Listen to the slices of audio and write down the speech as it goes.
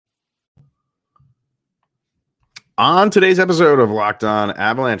On today's episode of Locked On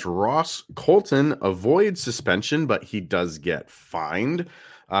Avalanche, Ross Colton avoids suspension, but he does get fined.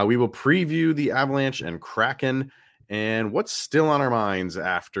 We will preview the Avalanche and Kraken and what's still on our minds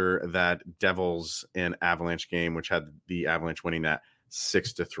after that Devils and Avalanche game, which had the Avalanche winning that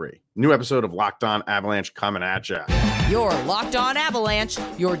 6-3. New episode of Locked On Avalanche coming at you. Your Locked On Avalanche,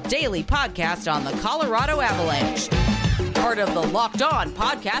 your daily podcast on the Colorado Avalanche. Part of the Locked On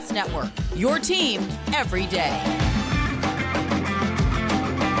Podcast Network, your team every day.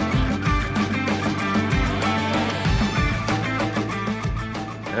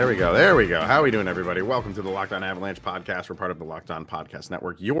 There we go. How are we doing, everybody? Welcome to the Locked On Avalanche podcast. We're part of the Locked On Podcast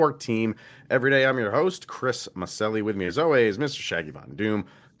Network, your team every day. I'm your host, Chris Maselli. With me, as always, Mr. Shaggy Von Doom,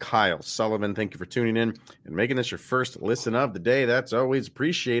 Kyle Sullivan. Thank you for tuning in and making this your first listen of the day. That's always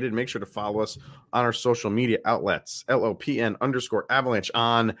appreciated. Make sure to follow us on our social media outlets, LOPN_Avalanche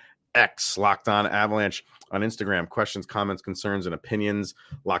on X, Locked On Avalanche on Instagram. Questions, comments, concerns, and opinions,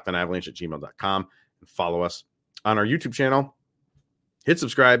 lockedonavalanche@gmail.com. And follow us on our YouTube channel. Hit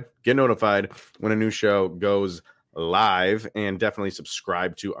subscribe, get notified when a new show goes live, and definitely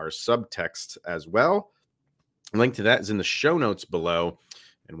subscribe to our subtext as well. A link to that is in the show notes below.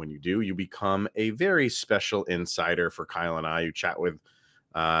 And when you do, you become a very special insider for Kyle and I. You chat with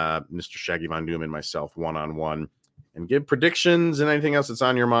Mr. Shaggy Von Doom and myself one-on-one and give predictions and anything else that's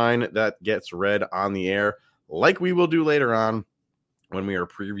on your mind that gets read on the air, like we will do later on when we are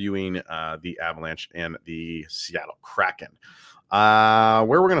previewing the Avalanche and the Seattle Kraken. Where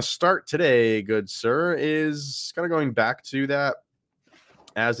we're going to start today, good sir, is kind of going back to that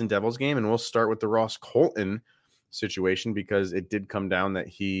as in Devils game, and we'll start with the Ross Colton situation because it did come down that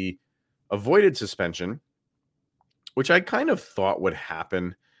he avoided suspension, which I kind of thought would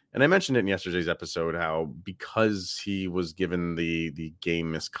happen. And I mentioned it in yesterday's episode how because he was given the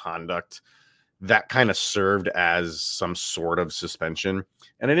game misconduct, that kind of served as some sort of suspension.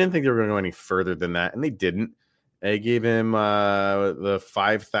 And I didn't think they were going to go any further than that, and they didn't. They gave him the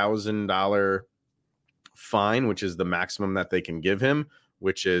 $5,000 fine, which is the maximum that they can give him,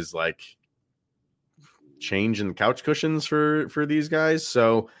 which is like change in the couch cushions for these guys.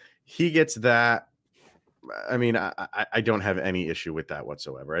 So he gets that. I mean, I don't have any issue with that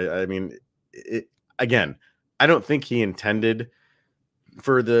whatsoever. I mean, again, I don't think he intended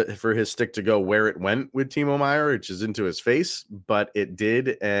for his stick to go where it went with Timo Meier, which is into his face, but it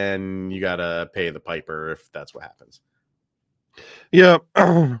did, and you gotta pay the piper if that's what happens. Yeah,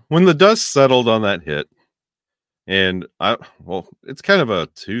 when the dust settled on that hit, and it's kind of a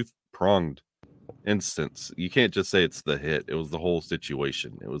two-pronged instance. You can't just say it's the hit; it was the whole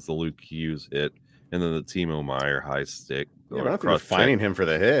situation. It was the Luke Hughes hit, and then the Timo Meier high stick. Yeah, but I think fining him for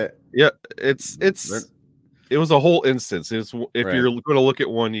the hit. Yeah, it was a whole instance. If you're going to look at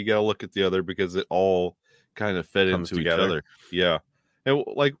one, you got to look at the other because it all kind of fed into each other. Yeah. And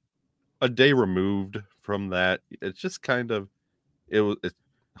like a day removed from that, it's just kind of, it's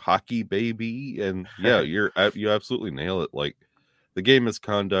hockey, baby. And yeah, you absolutely nail it. Like the game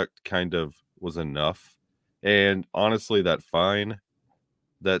misconduct kind of was enough. And honestly, that fine,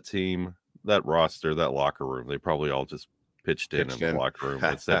 that team, that roster, that locker room, they probably all just pitched in the locker room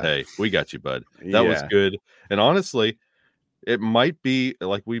and said, "Hey, we got you, bud." That was good. And honestly, it might be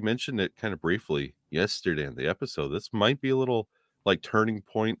like we mentioned it kind of briefly yesterday in the episode. This might be a little like turning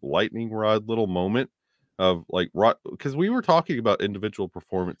point, lightning rod, little moment of like because we were talking about individual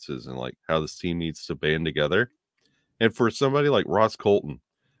performances and like how this team needs to band together. And for somebody like Ross Colton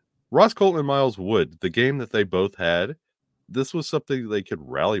and Miles Wood, the game that they both had, this was something they could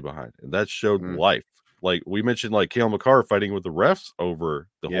rally behind, and that showed life. Like we mentioned, like Cale Makar fighting with the refs over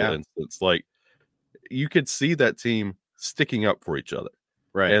the whole instance. Like you could see that team sticking up for each other.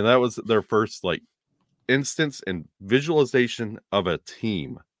 Right. And that was their first like instance and visualization of a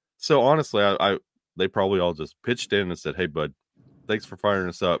team. So honestly, they probably all just pitched in and said, "Hey, bud, thanks for firing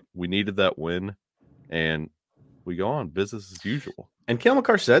us up. We needed that win." And we go on business as usual. And Cale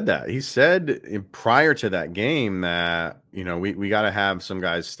Makar said that. He said prior to that game that, we got to have some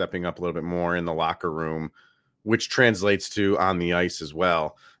guys stepping up a little bit more in the locker room, which translates to on the ice as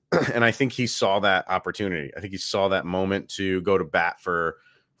well. And I think he saw that opportunity. I think he saw that moment to go to bat for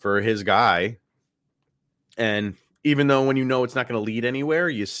his guy. And even though when it's not going to lead anywhere,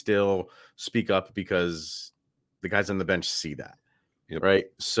 you still speak up because the guys on the bench see that. Yep. Right.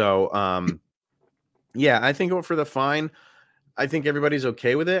 So, I think for the fine, I think everybody's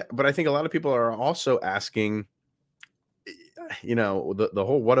okay with it, but I think a lot of people are also asking, the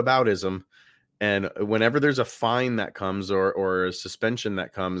whole whataboutism. And whenever there's a fine that comes or a suspension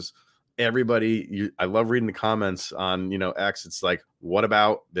that comes, I love reading the comments on, X. It's like, what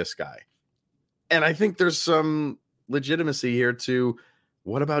about this guy? And I think there's some legitimacy here to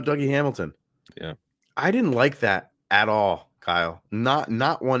what about Dougie Hamilton? Yeah. I didn't like that at all, Kyle.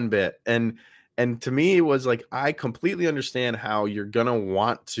 Not one bit. And to me, it was like, I completely understand how you're gonna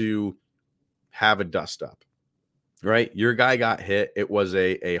want to have a dust up, right? Your guy got hit. It was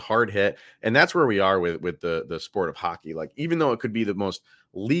a hard hit, and that's where we are with the sport of hockey. Like, even though it could be the most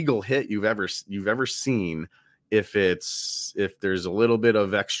legal hit you've ever seen, if there's a little bit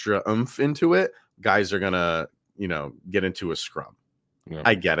of extra oomph into it, guys are gonna get into a scrum. Yeah.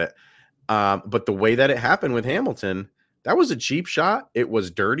 I get it. But the way that it happened with Hamilton, that was a cheap shot. It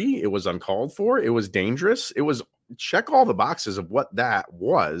was dirty. It was uncalled for. It was dangerous. It was check all the boxes of what that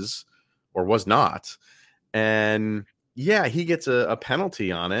was or was not. And yeah, he gets a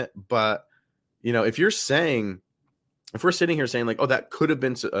penalty on it. But, if we're sitting here saying like, oh, that could have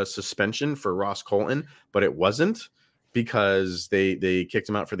been a suspension for Ross Colton, but it wasn't because they kicked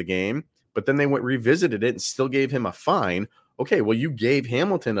him out for the game. But then they revisited it and still gave him a fine. Okay, well, you gave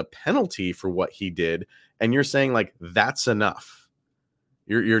Hamilton a penalty for what he did, and you're saying like that's enough.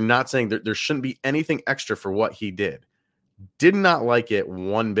 You're not saying there shouldn't be anything extra for what he did. Did not like it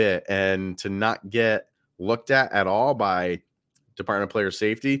one bit, and to not get looked at all by Department of Player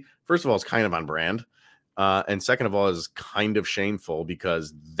Safety, first of all, is kind of on brand, and second of all, is kind of shameful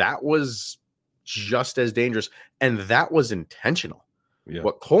because that was just as dangerous, and that was intentional. Yeah.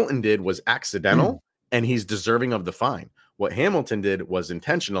 What Colton did was accidental, and he's deserving of the fine. What Hamilton did was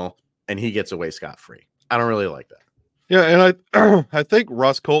intentional, and he gets away scot-free. I don't really like that. Yeah, and I think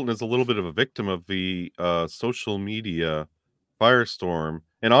Ross Colton is a little bit of a victim of the social media firestorm,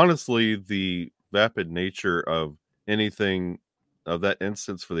 and honestly, the vapid nature of anything of that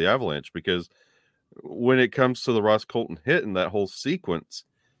instance for the Avalanche, because when it comes to the Ross Colton hit and that whole sequence,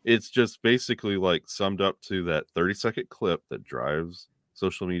 it's just basically like summed up to that 30-second clip that drives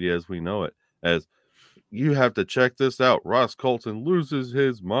social media as we know it, as you have to check this out. Ross Colton loses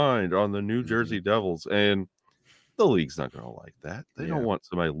his mind on the New Jersey Devils, and the league's not going to like that. They don't want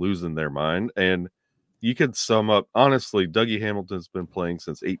somebody losing their mind. And you could sum up, honestly, Dougie Hamilton's been playing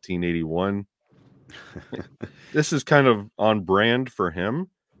since 1881. This is kind of on brand for him.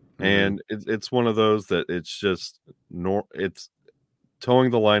 And it's one of those that it's just it's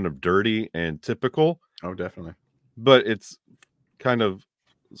towing the line of dirty and typical. Oh, definitely. But it's kind of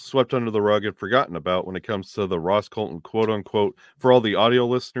swept under the rug and forgotten about when it comes to the Ross Colton quote unquote. For all the audio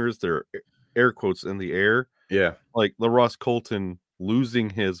listeners, there are air quotes in the air. Yeah. Like the Ross Colton losing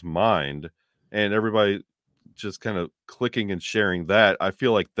his mind and everybody just kind of clicking and sharing that. I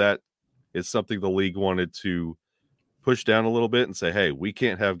feel like that is something the league wanted to push down a little bit and say, hey, we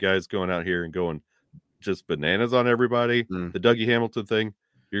can't have guys going out here and going just bananas on everybody. The Dougie Hamilton thing,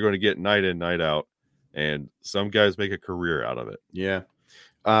 you're going to get night in, night out. And some guys make a career out of it. Yeah.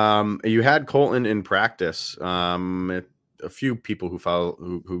 You had Colton in practice. A few people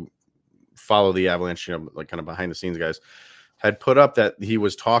who follow the Avalanche, like kind of behind the scenes guys, had put up that he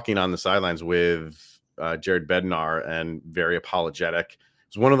was talking on the sidelines with Jared Bednar and very apologetic.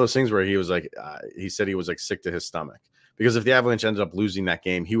 It was one of those things where he was like, he said he was like sick to his stomach because if the Avalanche ended up losing that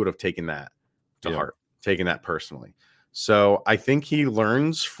game, he would have taken that to heart, taken that personally. So I think he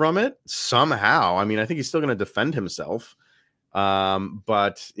learns from it somehow. I mean, I think he's still going to defend himself.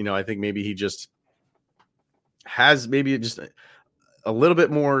 But I think maybe he just has just a little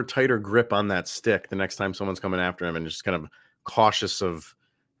bit more tighter grip on that stick the next time someone's coming after him and just kind of cautious of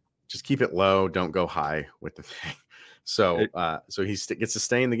just keep it low. Don't go high with the thing. So, so he gets to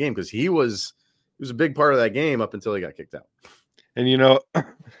stay in the game because he was a big part of that game up until he got kicked out. And,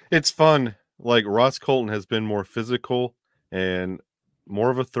 it's fun. Like Ross Colton has been more physical and more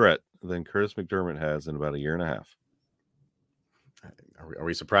of a threat than Curtis McDermott has in about a year and a half. Are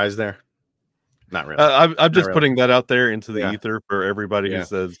we surprised there? Not really. I'm just putting that out there into the ether for everybody who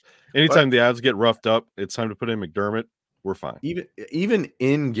says anytime the Avs get roughed up, it's time to put in McDermott. We're fine. Even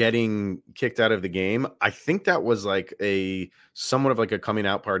in getting kicked out of the game, I think that was like somewhat of like a coming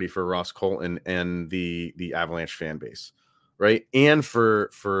out party for Ross Colton and the Avalanche fan base, right? And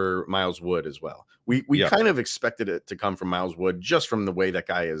for Miles Wood as well. We kind of expected it to come from Miles Wood just from the way that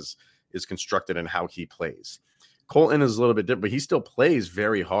guy is constructed and how he plays. Colton is a little bit different, but he still plays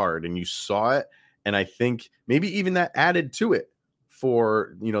very hard, and you saw it. And I think maybe even that added to it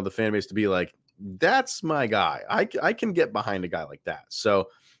for the fan base to be like, that's my guy. I can get behind a guy like that. So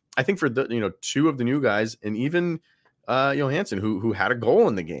I think for the two of the new guys, and even Johansson who had a goal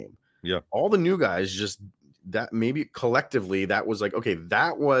in the game. Yeah, all the new guys just that maybe collectively that was like, okay,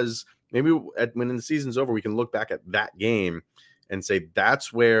 that was maybe when the season's over, we can look back at that game and say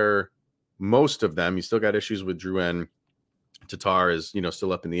that's where most of them. You still got issues with Drouin, Tatar is,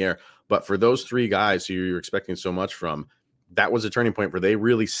 still up in the air. But for those three guys who you're expecting so much from, that was a turning point where they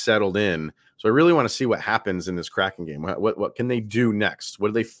really settled in. So I really want to see what happens in this Kraken game. What can they do next? What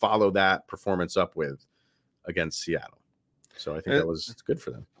do they follow that performance up with against Seattle? So I think that was good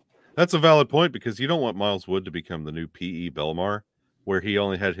for them. That's a valid point, because you don't want Miles Wood to become the new P.E. Belmar, where he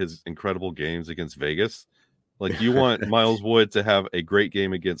only had his incredible games against Vegas. Like, you want Miles Wood to have a great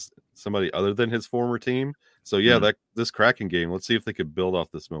game against somebody other than his former team. So yeah, this Kraken game, let's see if they could build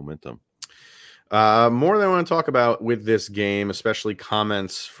off this momentum. More than I want to talk about with this game, especially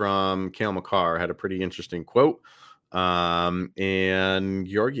comments from Cale Makar. Had a pretty interesting quote. And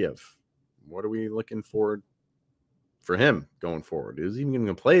Georgiev, what are we looking for him going forward? Is he even going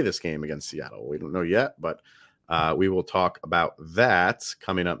to play this game against Seattle? We don't know yet, but we will talk about that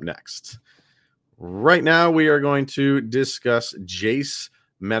coming up next. Right now, we are going to discuss Jace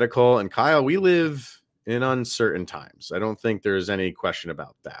Medical. And Kyle, we live in uncertain times. I don't think there's any question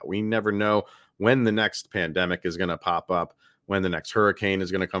about that. We never know when the next pandemic is going to pop up, when the next hurricane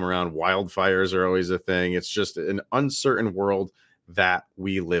is going to come around. Wildfires are always a thing. It's just an uncertain world that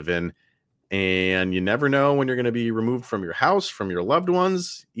we live in. And you never know when you're going to be removed from your house, from your loved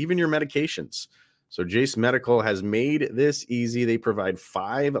ones, even your medications. So Jace Medical has made this easy. They provide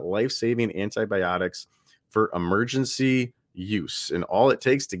 5 life-saving antibiotics for emergency use. And all it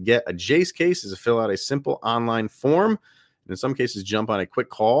takes to get a Jace case is to fill out a simple online form. And in some cases, jump on a quick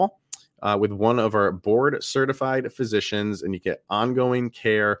call with one of our board-certified physicians, and you get ongoing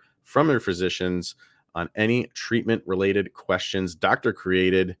care from your physicians on any treatment-related questions.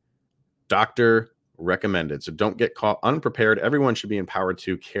 Doctor-created, doctor-recommended. So don't get caught unprepared. Everyone should be empowered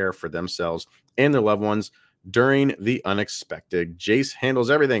to care for themselves and their loved ones during the unexpected. Jace handles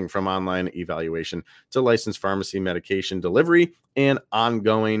everything from online evaluation to licensed pharmacy medication delivery and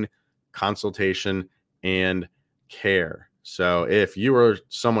ongoing consultation and care. So if you or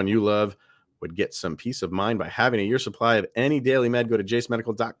someone you love would get some peace of mind by having a year supply of any daily med, go to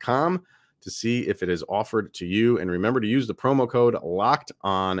jacemedical.com to see if it is offered to you. And remember to use the promo code locked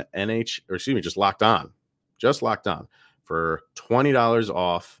on just locked on for $20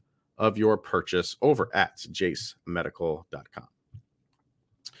 off of your purchase over at jacemedical.com.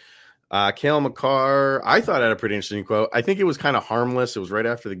 Cale Makar, I thought had a pretty interesting quote. I think it was kind of harmless. It was right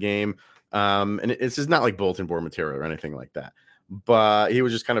after the game. And it's just not like bulletin board material or anything like that. But he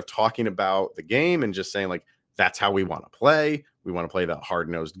was just kind of talking about the game and just saying, like, that's how we want to play. We want to play that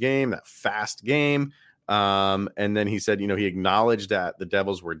hard-nosed game, that fast game. And then he said, he acknowledged that the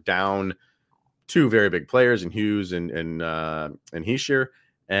Devils were down 2 very big players in Hughes and Hischier.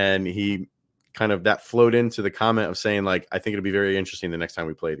 And he kind of, that flowed into the comment of saying, like, I think it'll be very interesting the next time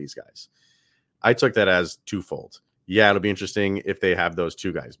we play these guys. I took that as twofold. Yeah, it'll be interesting if they have those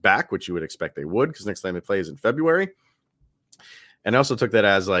 2 guys back, which you would expect they would, because next time they play is in February. And I also took that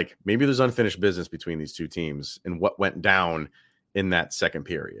as, like, maybe there's unfinished business between these 2 teams and what went down in that second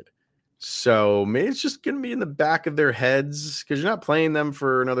period. So maybe it's just going to be in the back of their heads, because you're not playing them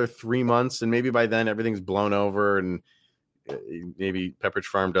for another 3 months. And maybe by then everything's blown over and maybe Pepperidge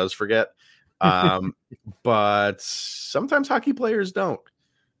Farm does forget. But sometimes hockey players don't.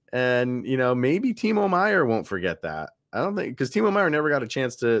 And, maybe Timo Meier won't forget that. I don't think, because Timo Meier never got a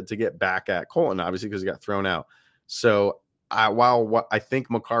chance to get back at Colton, obviously, because he got thrown out. So while what I think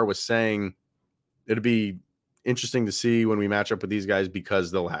Makar was saying, it'll be interesting to see when we match up with these guys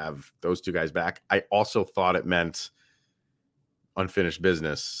because they'll have those 2 guys back. I also thought it meant unfinished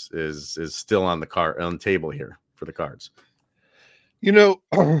business is still on the table here for the Cards.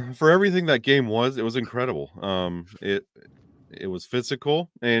 For everything that game was, it was incredible. It was physical,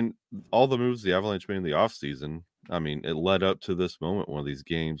 and all the moves the Avalanche made in the offseason, I mean, it led up to this moment, one of these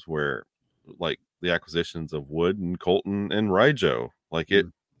games where, like, the acquisitions of Wood and Colton and Ryjo,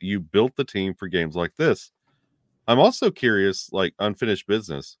 you built the team for games like this. I'm also curious, like, unfinished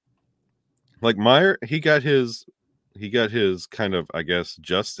business. Like, Meier, he got his kind of, I guess,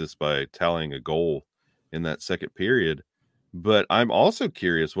 justice by tallying a goal in that second period. But I'm also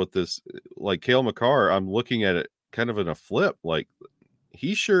curious what this, like, Cale Makar, I'm looking at it kind of in a flip, like,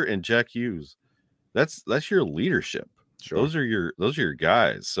 Hischier and Jack Hughes. That's your leadership. Sure. Those are your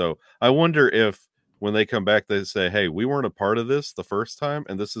guys. So I wonder if when they come back, they say, hey, we weren't a part of this the first time,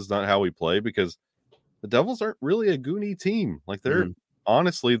 and this is not how we play, because the Devils aren't really a Goonie team. Like, they're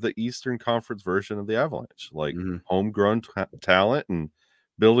honestly the Eastern Conference version of the Avalanche, like homegrown talent and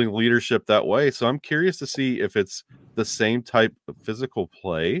building leadership that way. So I'm curious to see if it's the same type of physical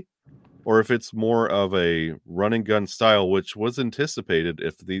play or if it's more of a run and gun style, which was anticipated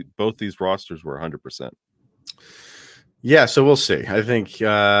if both these rosters were 100%. Yeah, so we'll see. I think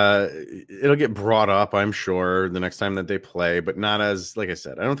it'll get brought up, I'm sure, the next time that they play, but not as, like I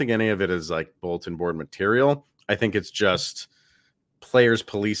said, I don't think any of it is like bulletin board material. I think it's just players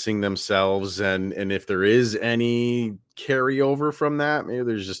policing themselves, and if there is any carryover from that, maybe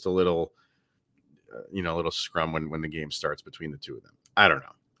there's just a little, a little scrum when the game starts between the two of them. I don't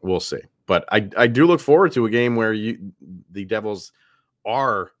know. We'll see. But I do look forward to a game where the Devils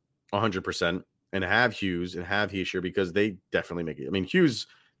are 100%. And have Hughes and have Hischier, because they definitely make it. I mean, Hughes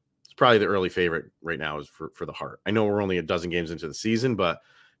is probably the early favorite right now is for the Hart. I know we're only a dozen games into the season, but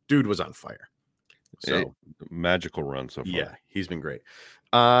dude was on fire. So magical run so far. Yeah, he's been great.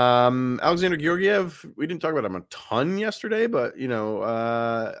 Alexander Georgiev, we didn't talk about him a ton yesterday, but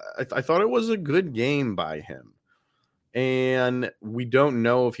I thought it was a good game by him. And we don't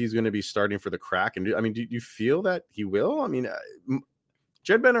know if he's going to be starting for the Kraken. Do you feel that he will? I mean,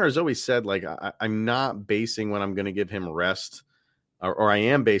 Jed Benner has always said, like, I'm not basing when I'm going to give him rest, or I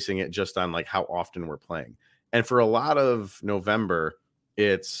am basing it just on like how often we're playing. And for a lot of November,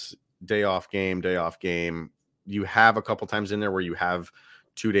 it's day off game. You have a couple times in there where you have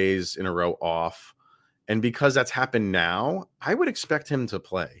 2 days in a row off. And because that's happened now, I would expect him to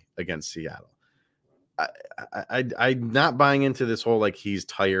play against Seattle. I'm not buying into this whole like he's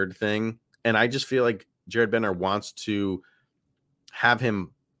tired thing. And I just feel like Jared Benner wants to have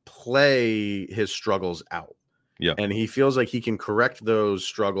him play his struggles out. Yeah. And he feels like he can correct those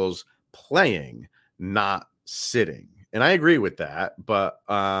struggles playing, not sitting. And I agree with that. But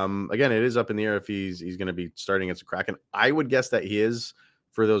again, it is up in the air if he's going to be starting against the Kraken. I would guess that he is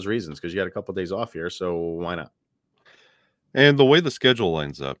for those reasons, because you got a couple of days off here. So why not? And the way the schedule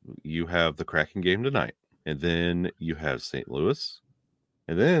lines up, you have the Kraken game tonight, and then you have St. Louis,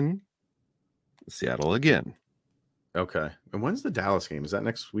 and then Seattle again. Okay. And when's the Dallas game? Is that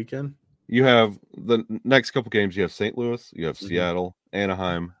next weekend? You have the next couple games. You have St. Louis, you have Seattle,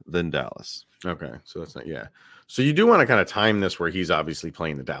 Anaheim, then Dallas. Okay. So that's not, yeah. So you do want to kind of time this where he's obviously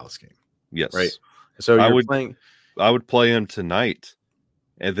playing the Dallas game. Yes. Right. So I would play him tonight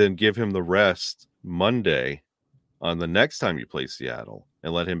and then give him the rest Monday on the next time you play Seattle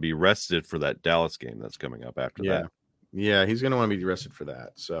and let him be rested for that Dallas game that's coming up after that. Yeah. He's going to want to be rested for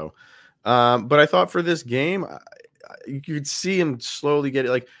that. So, but I thought for this game, you could see him slowly get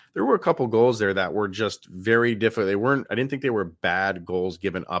it. Like there were a couple goals there that were just very different. I didn't think they were bad goals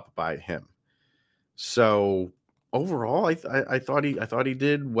given up by him. So overall, I thought he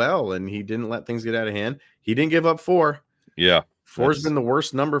did well, and he didn't let things get out of hand. He didn't give up 4. Yeah. 4's been the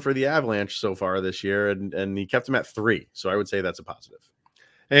worst number for the Avalanche so far this year, and he kept him at 3. So I would say that's a positive.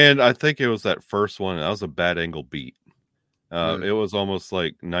 And I think it was that first one. That was a bad angle beat. It was almost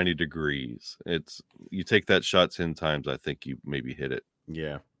like 90 degrees. You take that shot 10 times, I think you maybe hit it.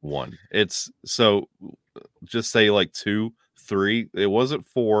 Yeah. 1. It's so just say like 2, 3. It wasn't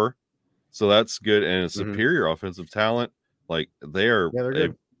 4. So that's good. And it's superior offensive talent. Like they're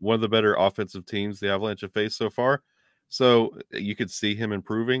one of the better offensive teams the Avalanche have faced so far. So you could see him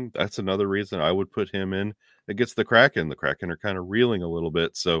improving. That's another reason I would put him in against the Kraken. The Kraken are kind of reeling a little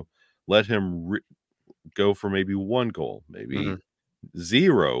bit. So let him go for maybe 1 goal, maybe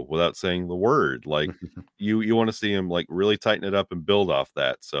 0 without saying the word. Like you want to see him like really tighten it up and build off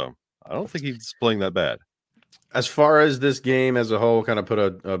that. So I don't think he's playing that bad. As far as this game as a whole, kind of put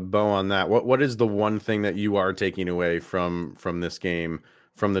a bow on that. What is the one thing that you are taking away from this game,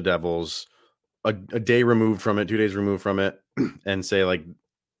 from the Devils, a day removed from it, 2 days removed from it, and say like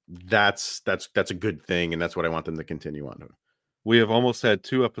that's a good thing, and that's what I want them to continue on. We have almost had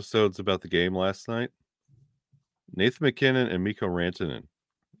 2 episodes about the game last night. Nathan McKinnon and Mikko Rantanen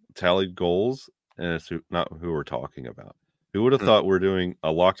tallied goals, and it's not who we're talking about. Who would have thought we're doing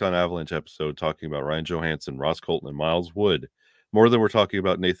a Locked On Avalanche episode talking about Ryan Johansson, Ross Colton, and Miles Wood more than we're talking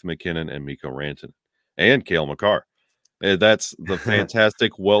about Nathan McKinnon and Mikko Rantanen and Cale Makar. And that's the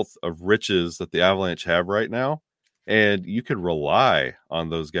fantastic wealth of riches that the Avalanche have right now. And you could rely on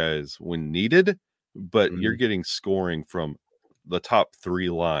those guys when needed, but you're getting scoring from the top 3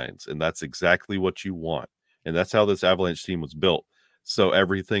 lines, and that's exactly what you want. And that's how this Avalanche team was built. So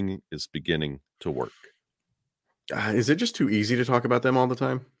everything is beginning to work. Is it just too easy to talk about them all the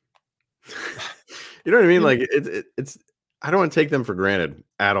time? You know what I mean? Like it's I don't want to take them for granted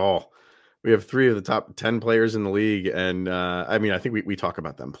at all. We have 3 of the top 10 players in the league, and I mean, I think we talk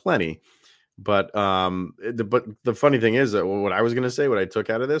about them plenty. But the funny thing is that what I was going to say, what I took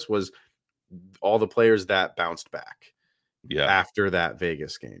out of this was all the players that bounced back after that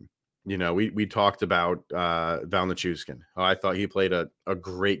Vegas game. You know, we talked about Val Nichushkin. Oh, I thought he played a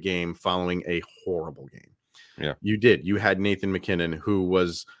great game following a horrible game. Yeah, you did. You had Nathan McKinnon, who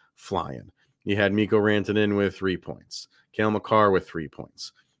was flying. You had Mikko Rantanen with 3 points. Cale Makar with 3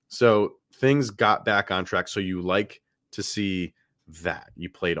 points. So things got back on track. So you like to see that. You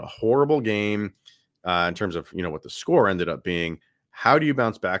played a horrible game in terms of, what the score ended up being. How do you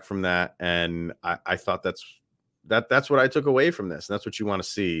bounce back from that? And I thought that's what I took away from this. And that's what you want to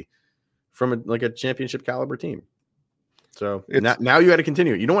see from a championship caliber team. So now you got to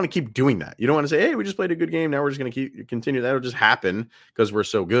continue. You don't want to keep doing that. You don't want to say, hey, we just played a good game. Now we're just going to continue. That'll just happen because we're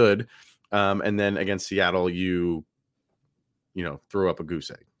so good. And then against Seattle, you throw up a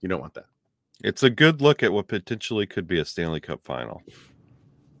goose egg. You don't want that. It's a good look at what potentially could be a Stanley Cup final.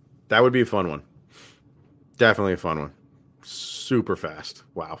 That would be a fun one. Definitely a fun one. Super fast.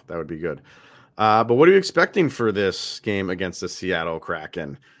 Wow, that would be good. But what are you expecting for this game against the Seattle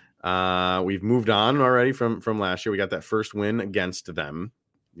Kraken? We've moved on already from last year. We got that first win against them,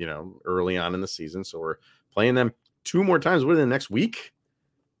 early on in the season. So we're playing them 2 more times within the next week.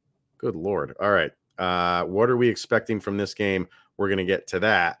 Good Lord. All right. What are we expecting from this game? We're going to get to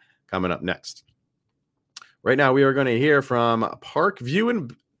that coming up next. Right now, we are going to hear from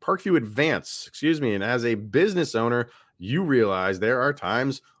Parkview Advance. And as a business owner, you realize there are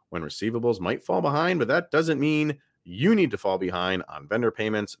times when receivables might fall behind, but that doesn't mean you need to fall behind on vendor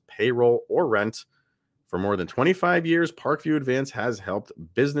payments, payroll, or rent. For more than 25 years, Parkview Advance has helped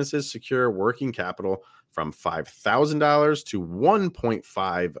businesses secure working capital from $5,000 to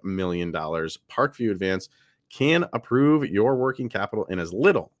 $1.5 million. Parkview Advance can approve your working capital in as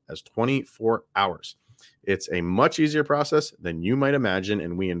little as 24 hours. It's a much easier process than you might imagine,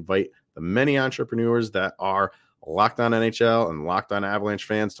 and we invite the many entrepreneurs that are Locked On NHL and Locked On Avalanche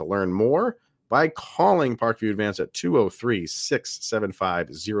fans to learn more by calling Parkview Advance at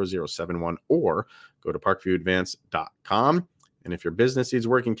 203-675-0071 or go to parkviewadvance.com. And if your business needs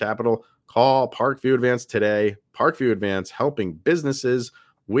working capital, call Parkview Advance today. Parkview Advance, helping businesses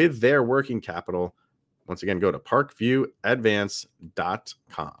with their working capital. Once again, go to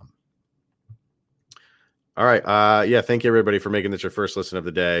parkviewadvance.com. All right. Thank you, everybody, for making this your first listen of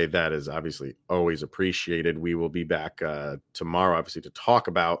the day. That is obviously always appreciated. We will be back tomorrow, obviously, to talk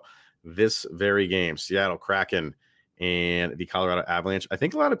about this very game, Seattle Kraken and the Colorado Avalanche. I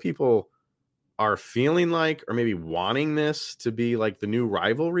think a lot of people are feeling like, or maybe wanting this to be like the new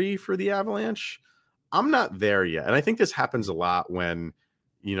rivalry for the Avalanche. I'm not there yet. And I think this happens a lot when,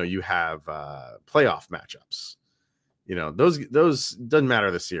 you have playoff matchups. Those doesn't matter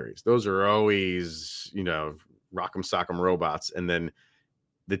the series. Those are always, rock'em sock'em robots. And then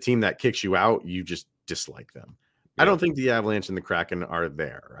the team that kicks you out, you just dislike them. Yeah. I don't think the Avalanche and the Kraken are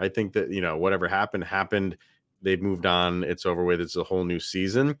there. I think that, whatever happened. They've moved on. It's over with. It's a whole new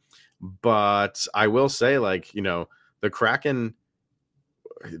season. But I will say, the Kraken,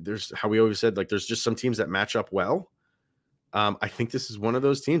 there's how we always said, there's just some teams that match up well. I think this is one of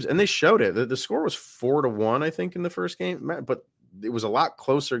those teams, and they showed it. The score was 4-1, I think, in the first game, but it was a lot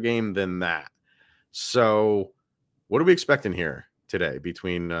closer game than that. So what are we expecting here today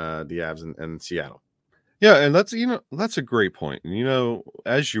between the Avs and Seattle? Yeah, and that's a great point. And,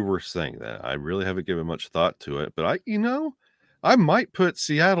 as you were saying that, I really haven't given much thought to it, but I might put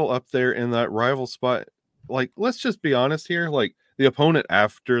Seattle up there in that rival spot. Let's just be honest here. The opponent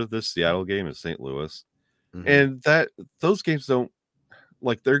after this Seattle game is St. Louis. Mm-hmm. And those games don't,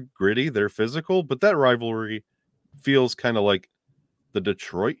 they're gritty, they're physical, but that rivalry feels kind of like the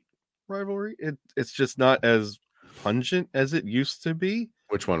Detroit rivalry. It's just not as pungent as it used to be.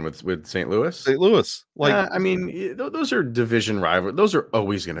 Which one, with St. Louis? St. Louis. Those are division rivalries. Those are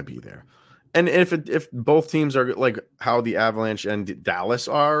always going to be there. And if both teams are like how the Avalanche and Dallas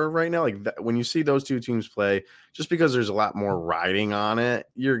are right now, when you see those two teams play, just because there's a lot more riding on it,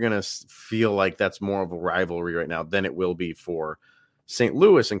 you're going to feel like that's more of a rivalry right now than it will be for St.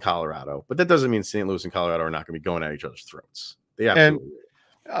 Louis and Colorado. But that doesn't mean St. Louis and Colorado are not going to be going at each other's throats. They absolutely.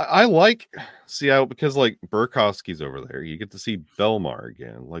 And I like Seattle because Burakovsky's over there. You get to see Belmar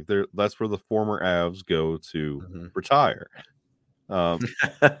again. That's where the former Avs go to retire. So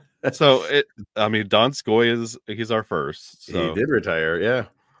Donskoy he's our first. So. He did retire, yeah.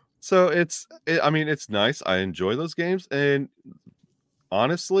 So it's nice. I enjoy those games, and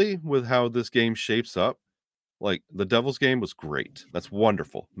honestly, with how this game shapes up, the Devils game was great. That's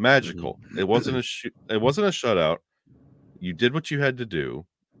wonderful, magical. Mm-hmm. It wasn't a shutout. You did what you had to do.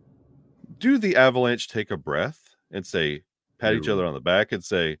 Do the Avalanche take a breath and say, pat each other on the back and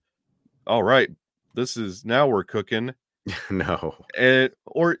say, "All right, now we're cooking." No,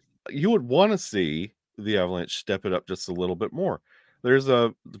 or you would want to see the Avalanche step it up just a little bit more. There's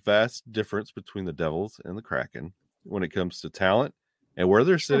a vast difference between the Devils and the Kraken when it comes to talent and where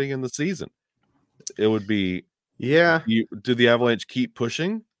they're sitting in the season. It would be, do the Avalanche keep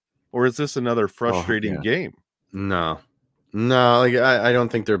pushing or is this another frustrating game? No, like I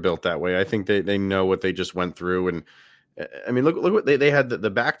don't think they're built that way. I think they know what they just went through, and I mean, look what they had the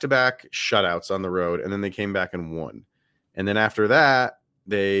back-to-back shutouts on the road, and then they came back and won, and then after that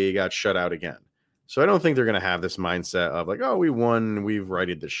they got shut out again. So I don't think they're going to have this mindset of like, oh, we won, we've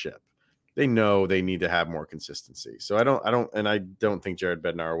righted the ship. They know they need to have more consistency. So I don't think Jared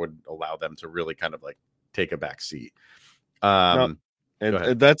Bednar would allow them to really kind of like take a back seat. And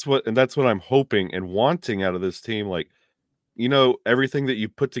that's what I'm hoping and wanting out of this team. Like, everything that you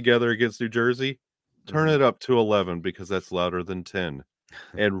put together against New Jersey, turn it up to 11 because that's louder than 10,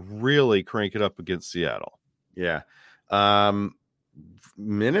 and really crank it up against Seattle. Yeah.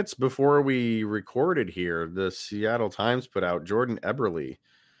 Minutes before we recorded here, the Seattle Times put out Jordan Eberle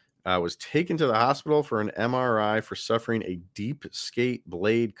was taken to the hospital for an MRI for suffering a deep skate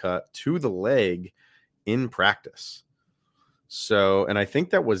blade cut to the leg in practice. So, and I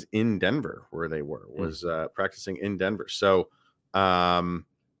think that was in Denver where they was practicing in Denver. So, I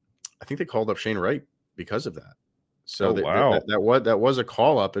think they called up Shane Wright because of that. So that was a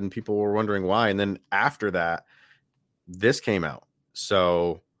call up, and people were wondering why. And then after that, this came out.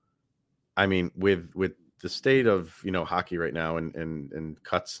 So, I mean, with the state of hockey right now and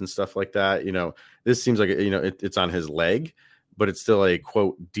cuts and stuff like that, this seems like it's on his leg, but it's still a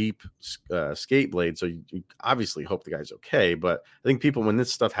quote deep skate blade. So you obviously hope the guy's okay. But I think when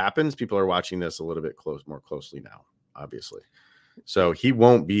this stuff happens, people are watching this a little bit more closely now, obviously. So he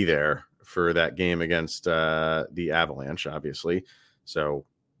won't be there for that game against the Avalanche, obviously. So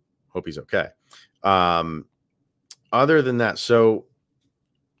hope he's okay. Other than that, so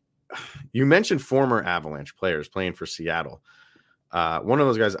you mentioned former Avalanche players playing for Seattle. One of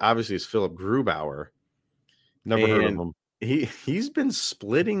those guys obviously is Philip Grubauer. Never heard of him. He's been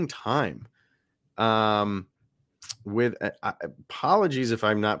splitting time. With apologies if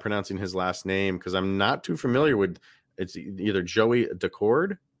I'm not pronouncing his last name because I'm not too familiar with. It's either Joey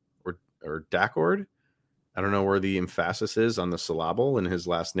Dacord or Dacord. I don't know where the emphasis is on the syllable in his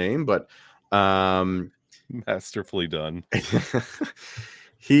last name, but masterfully done.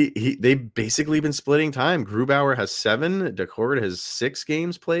 They basically been splitting time. Grubauer has 7, Dacord has 6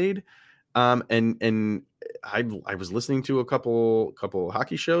 games played. And I was listening to a couple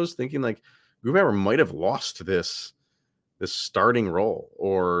hockey shows thinking like Grubauer might have lost this starting role,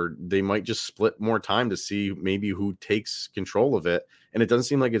 or they might just split more time to see maybe who takes control of it. And it doesn't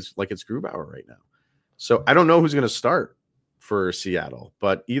seem like it's Grubauer right now. So I don't know who's going to start for Seattle,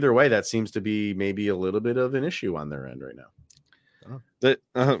 but either way, that seems to be maybe a little bit of an issue on their end right now. The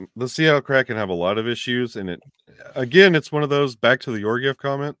Seattle Kraken have a lot of issues, and it's one of those back to the Georgiev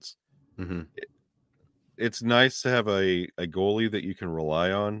comments. Mm-hmm. It's nice to have a goalie that you can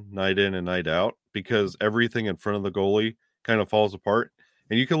rely on night in and night out, because everything in front of the goalie kind of falls apart.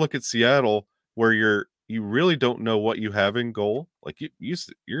 And you can look at Seattle where you really don't know what you have in goal. Like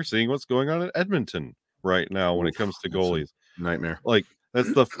you're seeing what's going on in Edmonton right now when it comes to goalies. Nightmare. Like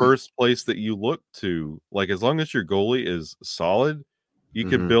that's the first place that you look to. Like as long as your goalie is solid, you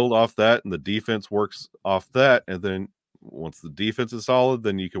can build off that, and the defense works off that. And then once the defense is solid,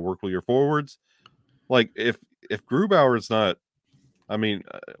 then you can work with your forwards. Like if Grubauer is not, I mean,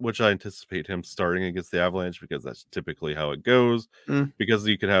 which I anticipate him starting against the Avalanche because that's typically how it goes. Because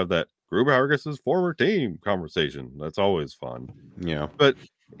you can have that Grubauer against his former team conversation. That's always fun. Yeah, but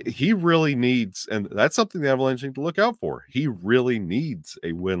he really needs, and that's something the Avalanche need to look out for. He really needs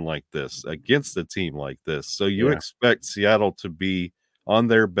a win like this against a team like this. So you expect Seattle to be on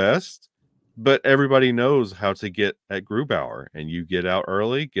their best, but everybody knows how to get at Grubauer, and you get out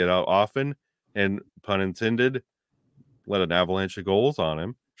early, get out often, and pun intended, let an avalanche of goals on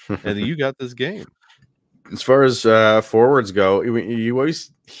him, and you got this game. As far as forwards go, you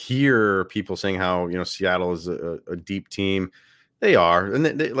always hear people saying how Seattle is a deep team. They are, and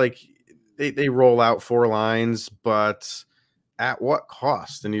they roll out 4 lines, but at what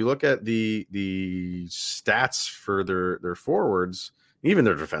cost? And you look at the stats for their forwards, even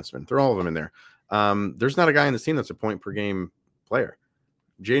their defensemen, they're all of them in there. There's not a guy in this team that's a point per game player.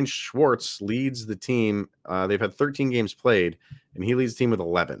 James Schwartz leads the team. They've had 13 games played, and he leads the team with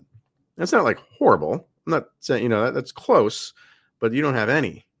 11. That's not like horrible. I'm not saying that's close, but you don't have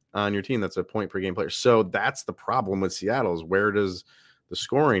any on your team that's a point per game player. So that's the problem with Seattle, is where does the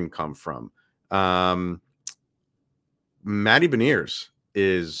scoring come from? Matty Beniers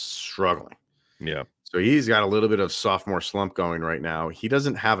is struggling. Yeah. So he's got a little bit of sophomore slump going right now. He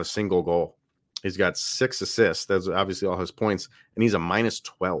doesn't have a single goal. He's got 6 assists. That's obviously all his points. And he's a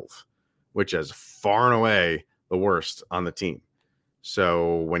 -12, which is far and away the worst on the team.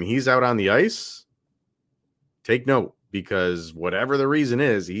 So when he's out on the ice, take note. because whatever the reason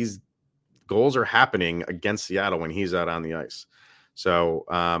is, goals are happening against Seattle when he's out on the ice. So,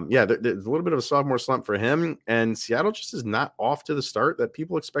 there's a little bit of a sophomore slump for him, and Seattle just is not off to the start that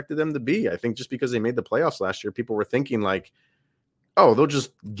people expected them to be. I think just because they made the playoffs last year, people were thinking like, oh, they'll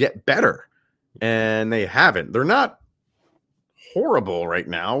just get better, and they haven't. They're not horrible right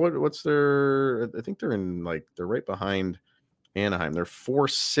now. What's their? I think they're right behind Anaheim. They're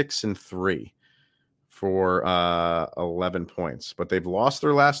 4-6-3 for 11 points, but they've lost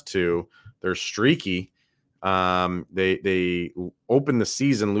their last 2. They're streaky. They opened the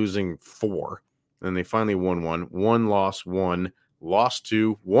season losing 4, and they finally won 1, lost 1, lost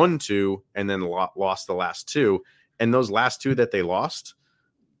 2, won 2, and then lost the last 2. And those last 2 that they lost,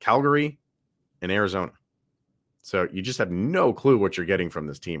 Calgary and Arizona. So you just have no clue what you're getting from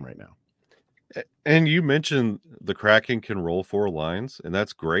this team right now. And you mentioned the Kraken can roll 4 lines, and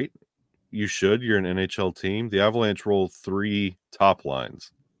that's great. You should. You're an NHL team. The Avalanche roll 3 top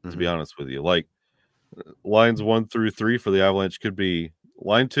lines, to be honest with you. Like, lines 1 through 3 for the Avalanche could be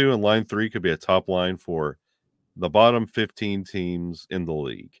line 2, and line 3 could be a top line for the bottom 15 teams in the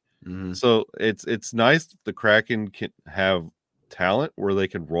league. So it's nice that the Kraken can have talent where they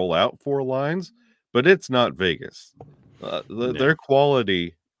can roll out 4 lines, but it's not Vegas. Their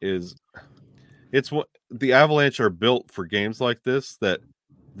quality it's what the Avalanche are built for games like this, that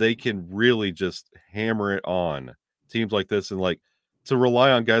they can really just hammer it on teams like this, and like to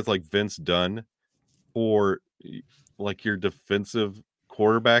rely on guys like Vince Dunn for like your defensive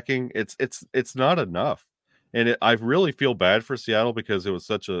quarterbacking. It's not enough. And I really feel bad for Seattle because it was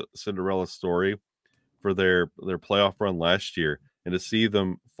such a Cinderella story for their playoff run last year. And to see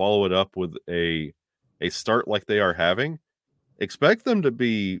them follow it up with a start like they are having, expect them to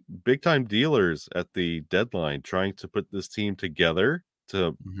be big-time dealers at the deadline, trying to put this team together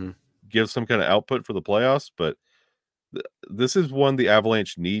to give some kind of output for the playoffs. But this is one the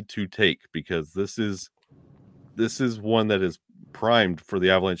Avalanche need to take, because this is one that is primed for the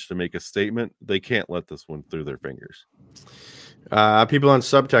Avalanche to make a statement. They can't let this one through their fingers. People on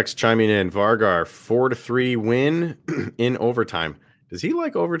subtext chiming in. Vargar 4-3 win in overtime. Does he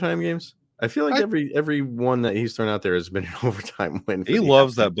like overtime games? I feel like every one that he's thrown out there has been an overtime win. He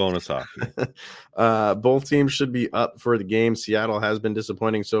loves that bonus hockey. Both teams should be up for the game. Seattle has been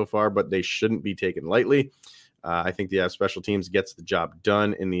disappointing so far, but they shouldn't be taken lightly. I think the special teams gets the job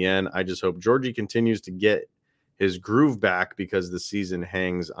done in the end. I just hope Georgie continues to get his groove back, because the season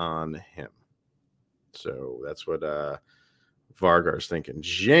hangs on him. So that's what Vargar's thinking.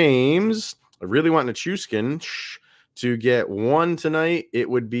 James, I really want Nichushkin to get 1 tonight. It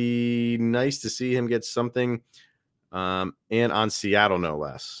would be nice to see him get something, and on Seattle, no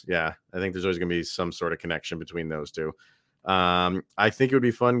less. Yeah, I think there's always going to be some sort of connection between those two. I think it would be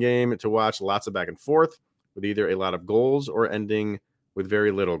a fun game to watch. Lots of back and forth with either a lot of goals or ending with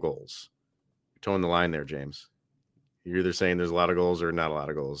very little goals. You're towing the line there, James. You're either saying there's a lot of goals or not a lot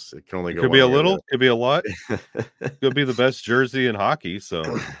of goals. It can only go. Could be a little. Could be a lot. Could be the best jersey in hockey. So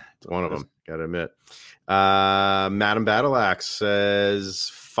it's one of them. Got to admit. Madam Battleaxe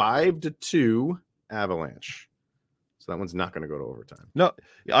says 5-2 Avalanche. So that one's not going to go to overtime. No,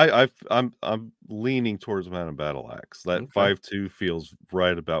 I'm leaning towards Madam Battleaxe. That 5-2 feels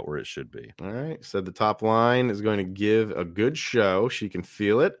right about where it should be. All right. Said the top line is going to give a good show. She can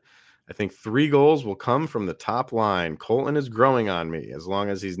feel it. I think 3 goals will come from the top line. Colton is growing on me. As long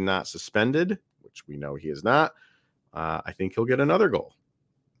as he's not suspended, which we know he is not, I think he'll get another goal.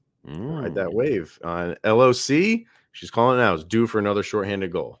 Ride that wave. LOC, she's calling it now. It's due for another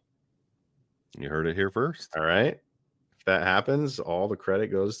shorthanded goal. You heard it here first. All right. If that happens, all the credit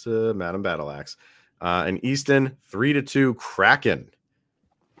goes to Madam Battleaxe. And Easton, 3-2 Kraken.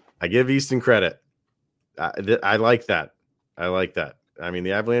 I give Easton credit. I like that. I mean,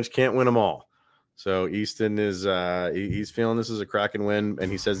 the Avalanche can't win them all. So Easton is he's feeling this is a Kraken win,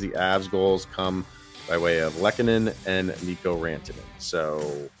 and he says the Avs goals come by way of Lehkonen and Mikko Rantanen.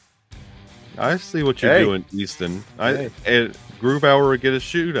 So I see what you're doing, Easton. And Grubauer would get a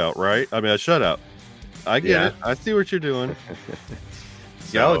shootout, right? I mean, a shutout. I get it. I see what you're doing.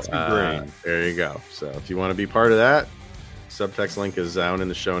 Galaxy Brain. There you go. So if you want to be part of that, subtext link is down in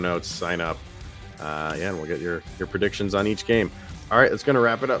the show notes. Sign up. And we'll get your predictions on each game. All right, that's going to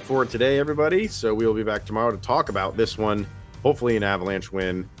wrap it up for today, everybody. So we will be back tomorrow to talk about this one. Hopefully an Avalanche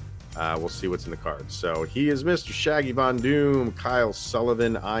win. We'll see what's in the cards. So he is Mr. Shaggy Von Doom, Kyle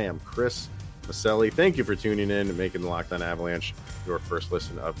Sullivan. I am Chris Maselli. Thank you for tuning in and making the Locked On Avalanche your first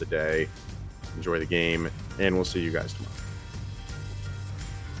listen of the day. Enjoy the game, and we'll see you guys tomorrow.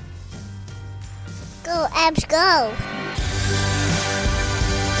 Go, Abs, go.